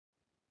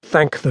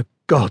"Thank the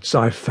gods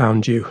I've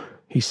found you,"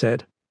 he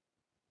said.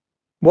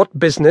 "What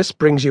business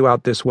brings you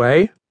out this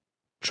way?"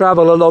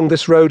 "Travel along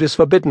this road is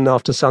forbidden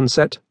after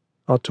sunset,"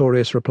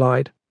 Artorius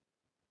replied.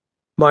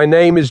 "My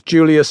name is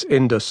Julius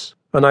Indus,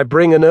 and I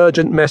bring an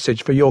urgent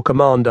message for your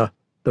commander,"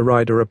 the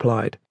rider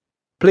replied.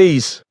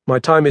 "Please, my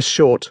time is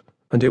short,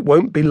 and it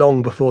won't be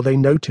long before they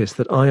notice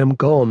that I am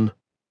gone."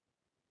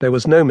 There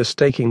was no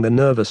mistaking the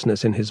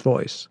nervousness in his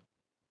voice.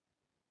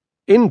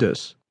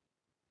 "Indus?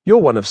 You're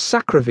one of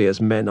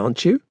Sacrovir's men,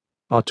 aren't you?"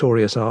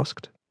 Artorius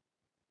asked.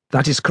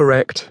 "That is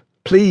correct.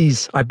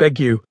 Please, I beg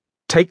you,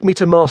 take me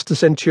to Master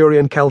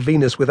Centurion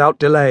Calvinus without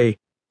delay.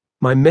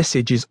 My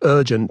message is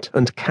urgent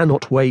and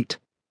cannot wait."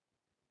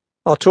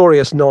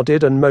 Artorius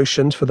nodded and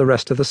motioned for the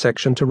rest of the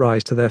section to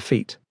rise to their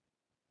feet.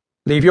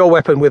 "Leave your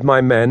weapon with my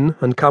men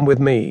and come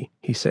with me,"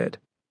 he said.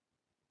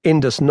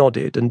 Indus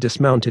nodded and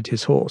dismounted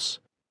his horse.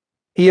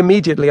 He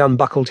immediately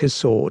unbuckled his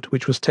sword,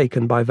 which was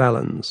taken by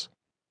Valens.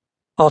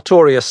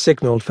 Artorius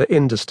signalled for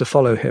Indus to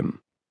follow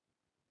him.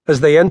 As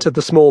they entered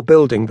the small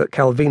building that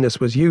Calvinus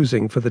was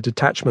using for the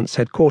detachment's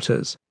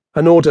headquarters,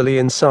 an orderly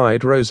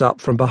inside rose up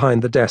from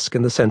behind the desk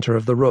in the centre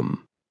of the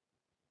room.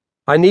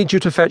 "I need you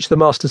to fetch the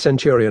Master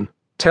Centurion.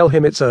 Tell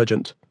him it's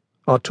urgent,"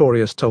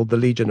 Artorius told the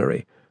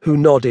legionary, who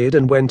nodded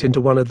and went into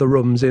one of the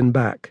rooms in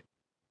back.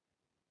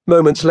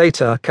 Moments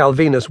later,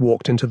 Calvinus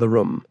walked into the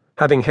room,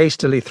 having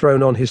hastily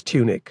thrown on his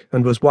tunic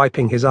and was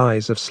wiping his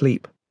eyes of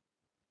sleep.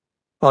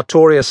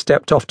 Artorius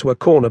stepped off to a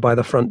corner by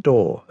the front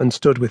door and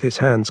stood with his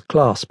hands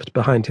clasped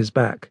behind his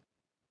back.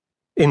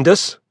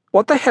 "Indus,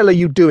 what the hell are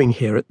you doing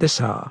here at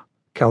this hour?"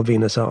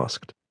 Calvinus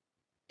asked.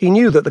 He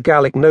knew that the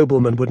Gallic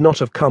noblemen would not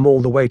have come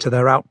all the way to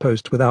their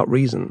outpost without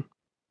reason.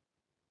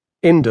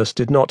 Indus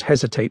did not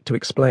hesitate to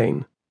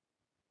explain.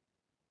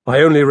 "I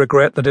only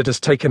regret that it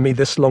has taken me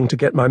this long to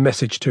get my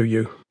message to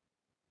you.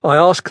 I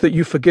ask that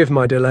you forgive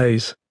my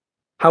delays.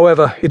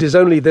 However, it is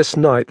only this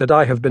night that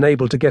I have been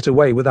able to get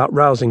away without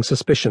rousing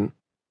suspicion.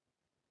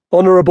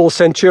 Honourable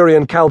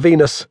Centurion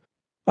Calvinus,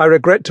 I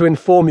regret to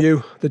inform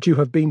you that you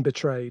have been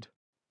betrayed."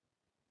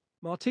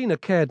 Martina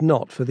cared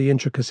not for the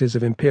intricacies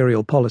of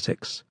imperial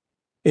politics.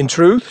 In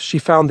truth, she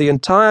found the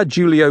entire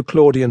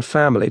Julio-Claudian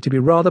family to be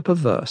rather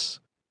perverse.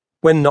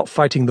 When not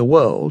fighting the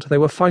world, they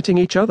were fighting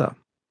each other.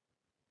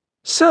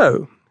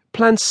 "So,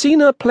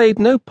 Plancina played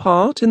no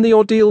part in the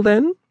ordeal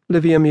then?"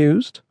 Livia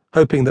mused,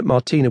 hoping that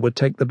Martina would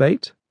take the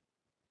bait.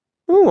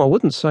 "Oh, I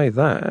wouldn't say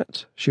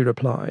that," she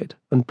replied,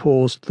 and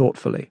paused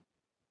thoughtfully.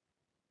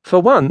 For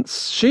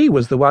once, she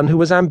was the one who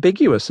was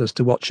ambiguous as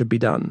to what should be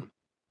done.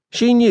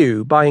 She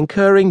knew by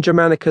incurring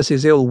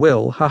Germanicus's ill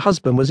will her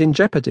husband was in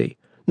jeopardy,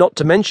 not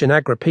to mention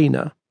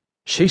Agrippina.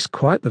 She's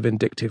quite the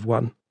vindictive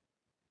one.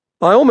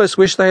 "I almost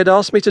wish they had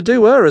asked me to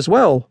do her as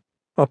well.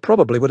 I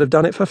probably would have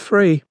done it for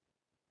free."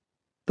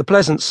 The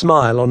pleasant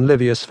smile on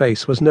Livia's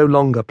face was no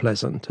longer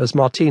pleasant, as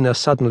Martina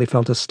suddenly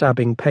felt a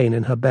stabbing pain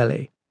in her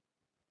belly.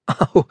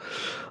 "Oh,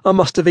 I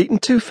must have eaten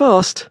too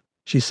fast,"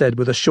 she said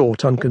with a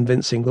short,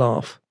 unconvincing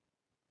laugh.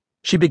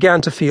 She began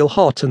to feel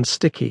hot and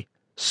sticky.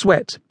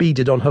 Sweat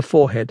beaded on her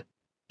forehead.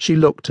 She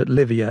looked at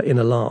Livia in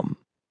alarm.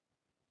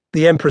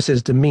 The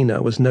Empress's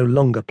demeanour was no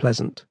longer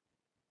pleasant.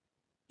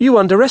 "You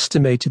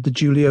underestimated the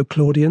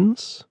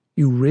Julio-Claudians.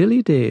 You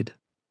really did,"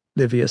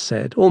 Livia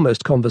said,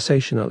 almost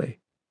conversationally.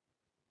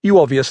 "You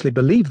obviously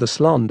believe the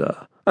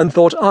slander, and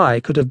thought I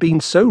could have been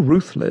so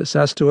ruthless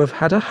as to have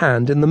had a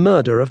hand in the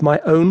murder of my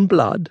own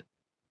blood.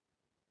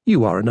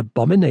 You are an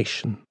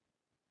abomination."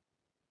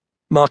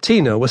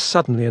 Martina was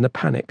suddenly in a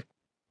panic.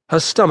 Her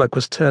stomach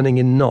was turning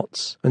in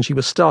knots, and she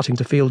was starting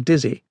to feel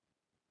dizzy.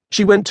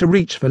 She went to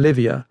reach for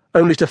Livia,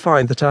 only to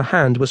find that her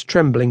hand was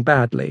trembling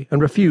badly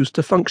and refused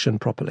to function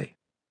properly.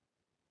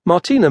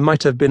 Martina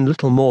might have been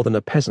little more than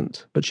a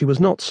peasant, but she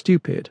was not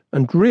stupid,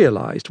 and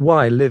realized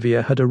why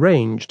Livia had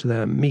arranged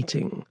their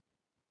meeting.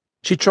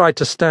 She tried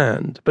to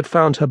stand, but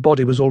found her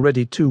body was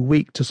already too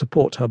weak to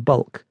support her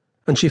bulk,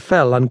 and she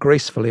fell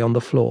ungracefully on the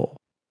floor.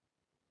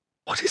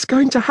 "What is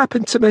going to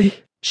happen to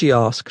me?" she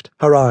asked,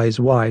 her eyes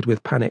wide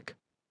with panic.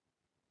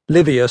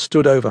 Livia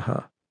stood over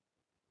her.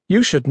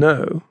 "You should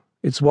know.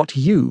 It's what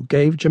you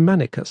gave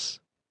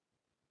Germanicus."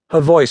 Her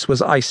voice was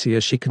icy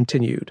as she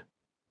continued.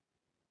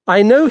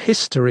 "I know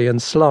history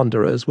and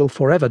slanderers will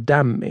forever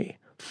damn me,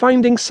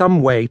 finding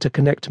some way to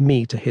connect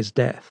me to his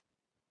death.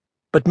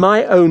 But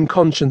my own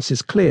conscience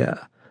is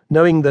clear,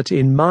 knowing that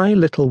in my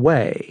little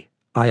way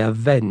I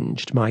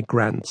avenged my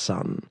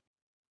grandson."